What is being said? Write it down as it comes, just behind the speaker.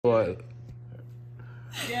What?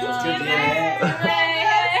 Alright,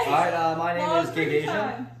 my name is Gabe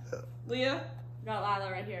Asian. Leah. Got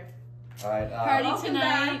Lila right here. Alright, Party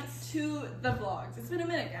tonight. Back to the vlogs. It's been a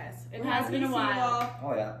minute, guys. It has been a while.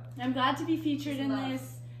 oh yeah. I'm glad to be featured in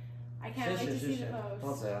this. I can't wait to see the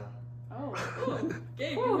post. Parsa. Oh.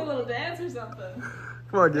 Gabe, give me a little dance or something.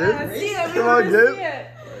 Come on, Gabe. Yeah, see it. Come on, Gabe.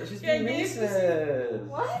 She's Gabe, being racist.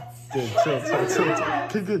 What? Gabe, chill.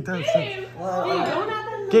 Okay, good, dance. Gabe, Well, don't have that.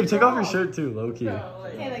 Gabe, take off your shirt too, low key.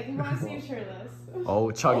 Okay, like you want to see you shirtless.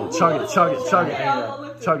 Oh, chug it.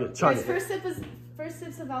 First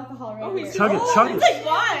sips of alcohol right Oh, here. Chug it. It's like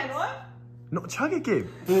wine. What? No, chug it, Gabe.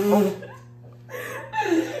 Oh.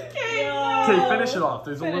 Okay, finish it off.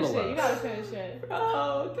 There's a little You left. gotta finish it.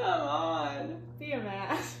 Oh, come on. Be a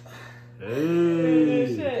man.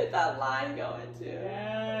 Hey. Get that line going too.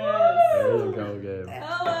 Yes. There you go, Gabe.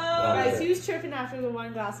 Hello. Guys, he was tripping after the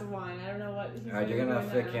one glass of wine. I don't know what he's Alright, you're gonna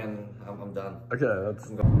doing freaking. I'm done. Okay, let's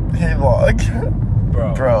go. Hey, vlog.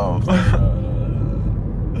 Bro.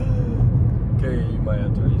 Okay, you might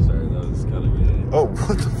have to restart. That was kind of weird. Oh,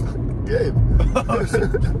 what the fuck? Gabe.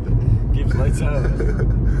 Gabe's lights out.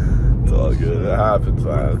 It's all good. It happens,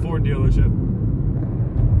 man. Ford dealership.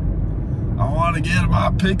 I want to get in my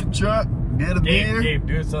pickup truck, get a beer. Gabe,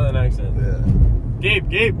 do a southern accent. Yeah.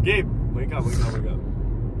 Gabe. Wake up.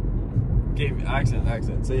 Gabe,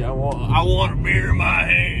 accent. Say, I want a beer in my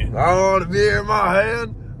hand. I want a beer in my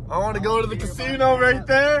hand. I want to go to the casino right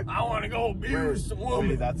there. I want to go abuse some woman.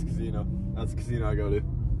 Wait, that's the casino. That's the casino I go to.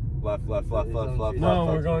 Left. No,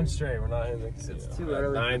 we're going straight. We're not hitting the casino. It's too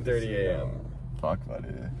early. 9:30 a.m. Fuck,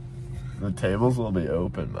 buddy. The tables will be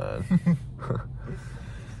open, man.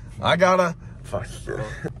 I gotta. Fuck.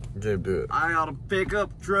 Gabe, do it. I got a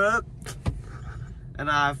pickup truck,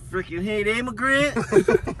 and I freaking hate immigrants.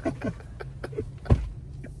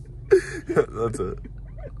 That's it.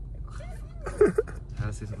 How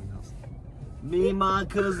to say something else? Me and my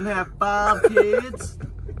cousin have 5 kids.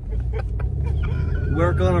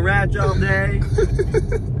 Work on a ranch all day.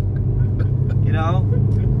 You know?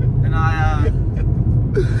 And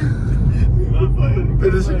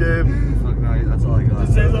Finish the game. Fuck no, that's all I got.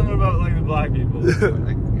 Just say something about like the black people. It's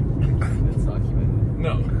documented.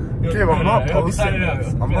 No. Gabe, I'm not posting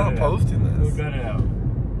this. I'm not posting We'll this. cut it out.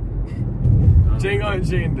 Django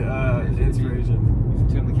Unchained inspiration.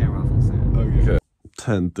 Turn the camera off, I'll say it. Okay.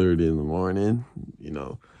 10:30 in the morning. You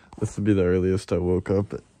know, this would be the earliest I woke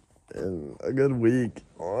up in a good week,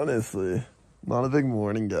 honestly. Not a big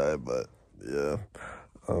morning guy, but yeah.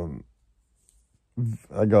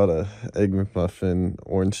 I got a Egg McMuffin,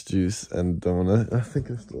 orange juice, and donut. I think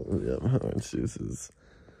I still, yeah, my orange juice is,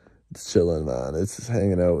 it's chilling, man. It's just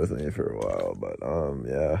hanging out with me for a while, but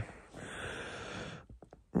yeah.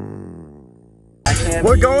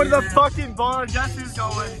 We're going to the fucking bar. Guess who's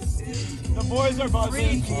going? The boys are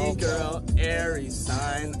buzzing. Freaky girl, Aries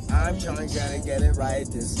sign. I'm trying to get it right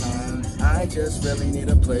this time. I just really need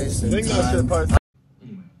a place and I think that's your part.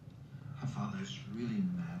 Anyway, her father's really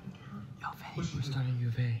mad at her. We're starting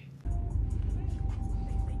UV.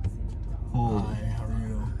 Hi, how are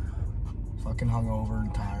you? Fucking hungover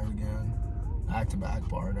and tired again. Back-to-back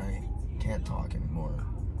bar night. Can't talk anymore.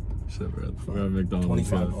 Shit, bro. We're at McDonald's.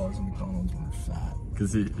 $25 at McDonald's. We're fat.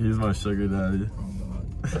 Because he's my sugar daddy. Oh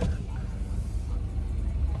god.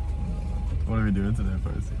 What are we doing today,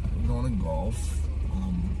 Parsa? We're going to golf.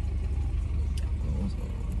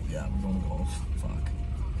 Yeah, we're going to golf. Fuck.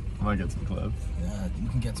 I might get some clips. Yeah, you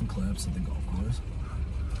can get some clips at the golf course.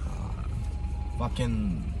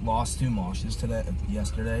 Fucking lost 2 moshes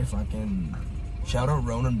yesterday. Fucking shout out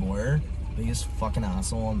Ronan Boyer, biggest fucking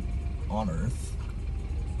asshole on earth.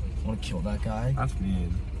 I want to kill that guy. That's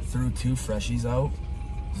mean. Threw 2 freshies out.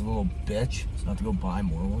 He's a little bitch. So I have to go buy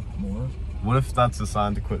more. What if that's a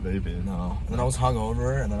sign to quit vaping? No. And then I was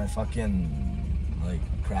hungover, and then I fucking like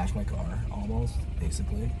crashed my car almost,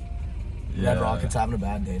 basically. Yeah. Red Rocket's having a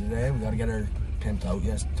bad day today. We gotta get her pimped out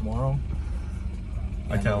tomorrow.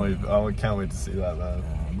 I can't wait. I can't wait to see that, man.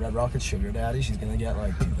 Red Rocket's sugar daddy. She's gonna get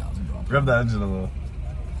like 2,000 drops. Grab the engine a little.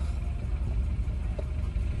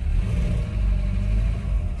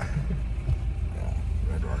 Yeah,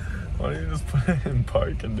 Red Rocket. Why don't you just put it in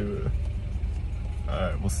park and do it?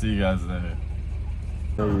 Alright, we'll see you guys there.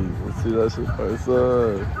 Hey, let's see that shit,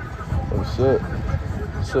 Parsa. Oh shit.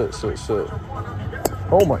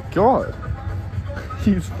 Oh my god.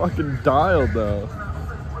 He's fucking dialed though.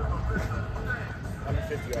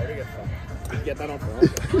 150 already get fucked. Get that on front.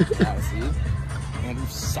 Yeah, see? Andrew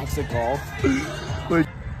sucks at golf. Wait.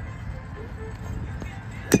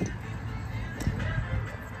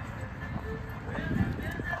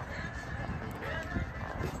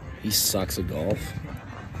 He sucks at golf.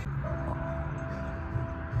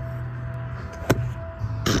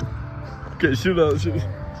 Okay, shoot out, shoot.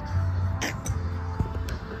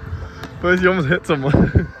 Boys, you almost hit someone.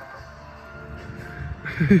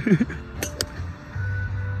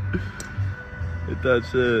 Hit that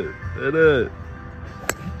shit. Hit it.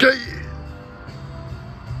 Okay.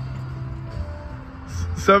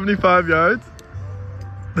 75 yards.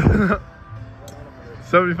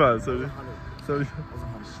 75, 75. At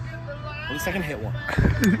least I can hit one.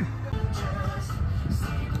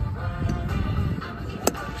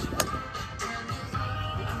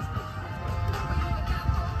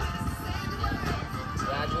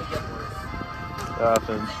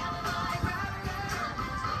 Happens.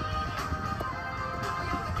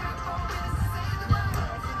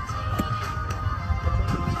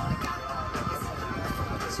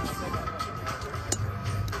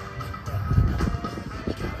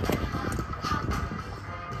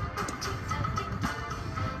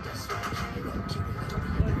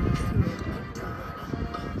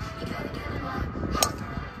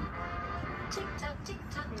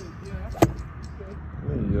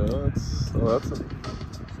 That's a...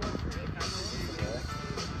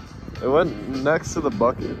 It went next to the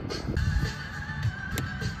bucket.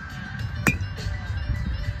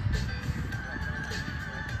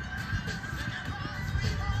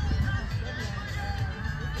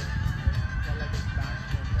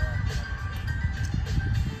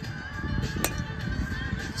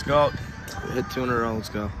 Let's go. Hit 2 in a row. Let's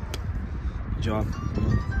go. Good job.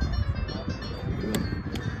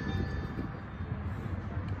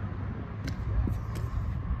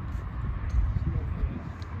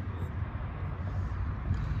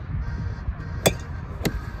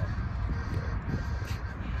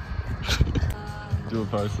 Do a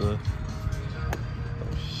Parsa.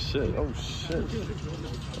 Oh shit, oh shit.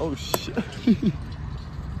 Oh shit.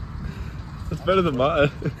 That's better than mine.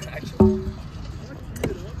 Yeah, you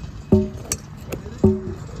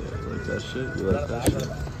like that shit? You like that shit?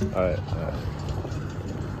 Alright, alright.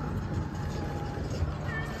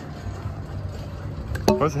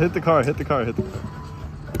 Parsa, hit the car, hit the car, hit the car.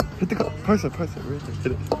 Hit the car. Parsa, Parsa, right there.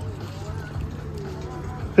 Hit it.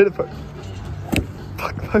 Hit it, Parsa.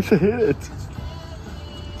 Fuck, Parsa, hit it.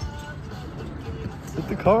 Hit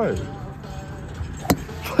the car.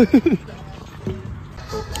 Are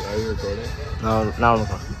you recording? No, now I'm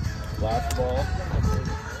recording. Last ball.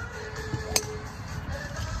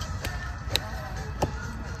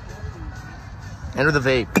 Enter the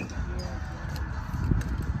vape.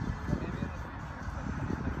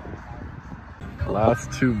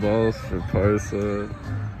 Last 2 balls for Parsa.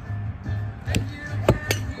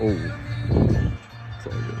 Oh. It's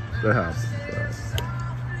all good. That happens.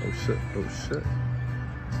 Oh shit. Oh shit.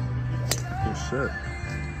 Oh shit.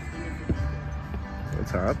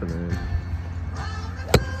 What's happening?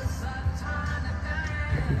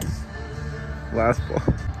 Last ball.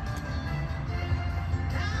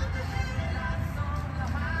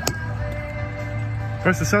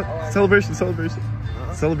 First, the celebration. Celebration.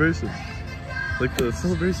 Like the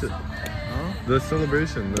celebration. Huh? The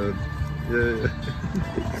celebration. Yeah.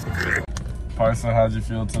 Parsa, how'd you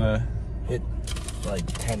feel today? Hit like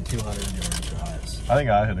 10 200-yard drives. I think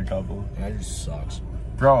I hit a couple. Yeah, it just sucks.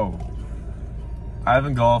 Bro, I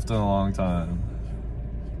haven't golfed in a long time.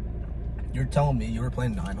 You're telling me you were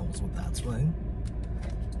playing 9 holes with that swing?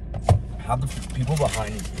 How'd the people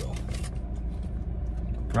behind you feel?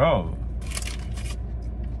 Bro.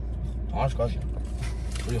 Honest question.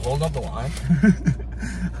 Were you holding up the line?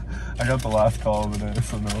 I got the last call of the day,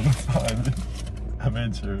 so no one was behind me. I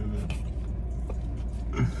made sure of it.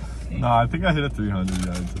 No, I think I hit a 300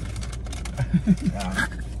 yards today. Yeah.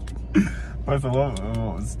 But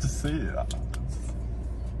let's just see.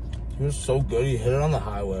 He was so good, he hit it on the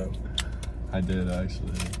highway. I did,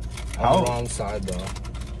 actually. On the wrong side, though.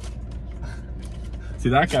 See,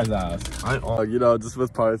 that guy's ass. You know, just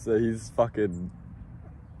with Parsa, he's fucking...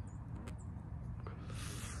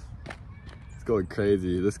 It's going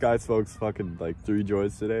crazy. This guy smokes fucking like 3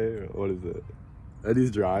 joints today. Or what is it? And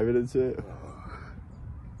he's driving and shit.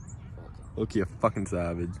 Look, a fucking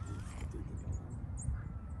savage.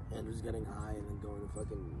 Andrew's getting high and then going to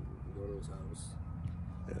fucking go to his house.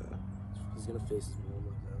 Yeah. He's gonna face his mom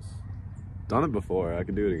like this. Done it before. I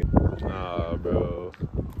can do it again. Nah, bro.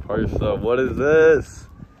 Parsa, what is this?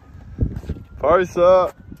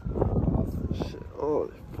 Parsa. Shit. Oh,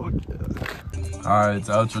 fuck yeah. Alright, it's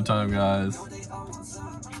outro time, guys.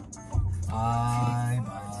 Bye,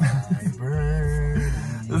 birdie.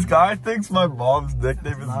 This guy thinks my mom's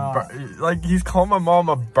nickname is Bird. Like, he's calling my mom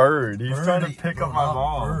a bird. He's trying to pick up my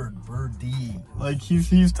mom. Birdie. Like,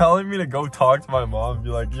 he's telling me to go talk to my mom and be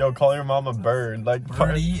like, yo, call your mom a bird. Like,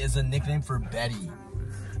 Birdie is a nickname for Betty.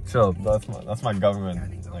 Chill. That's my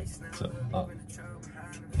government. Like, chill.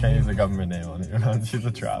 Can't use a government name on here. She's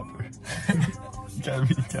a trapper. can't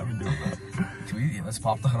be doing that. Let's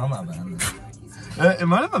pop the hood on that van. It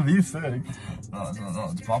might have a V6. No,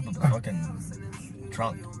 let's pop the fucking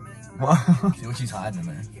trunk. See what she's hiding in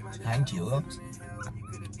there. She's hiding kilos.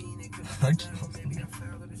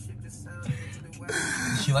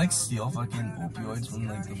 She like steal fucking opioids from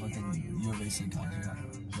like the fucking U of A psychiatry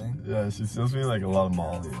thing. Yeah, she steals me like a lot of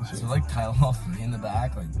Molly and shit. So like Tylenol free in the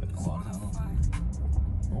back, like a lot of Tylenol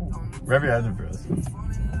free. Grab your head for us.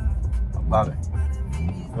 Louder.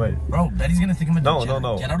 Wait. Bro, Betty's gonna think I'm a degenerate.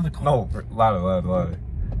 No. Get out of the car. No, louder.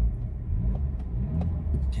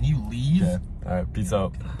 Can you leave? Yeah. Alright, peace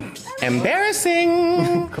out.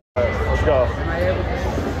 Embarrassing. Let's go.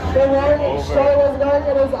 The one Charlie was going,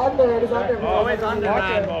 it is under. Oh, it's under,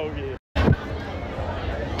 man.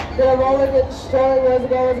 Gonna roll it with Charlie, where's it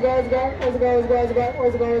go? Under.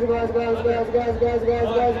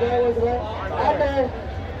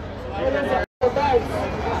 Bags.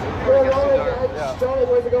 Gonna roll it with Charlie,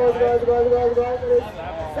 where's it go? It is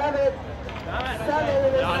 7. 7,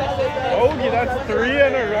 it is 7. Ogie, that's 3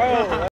 in a row.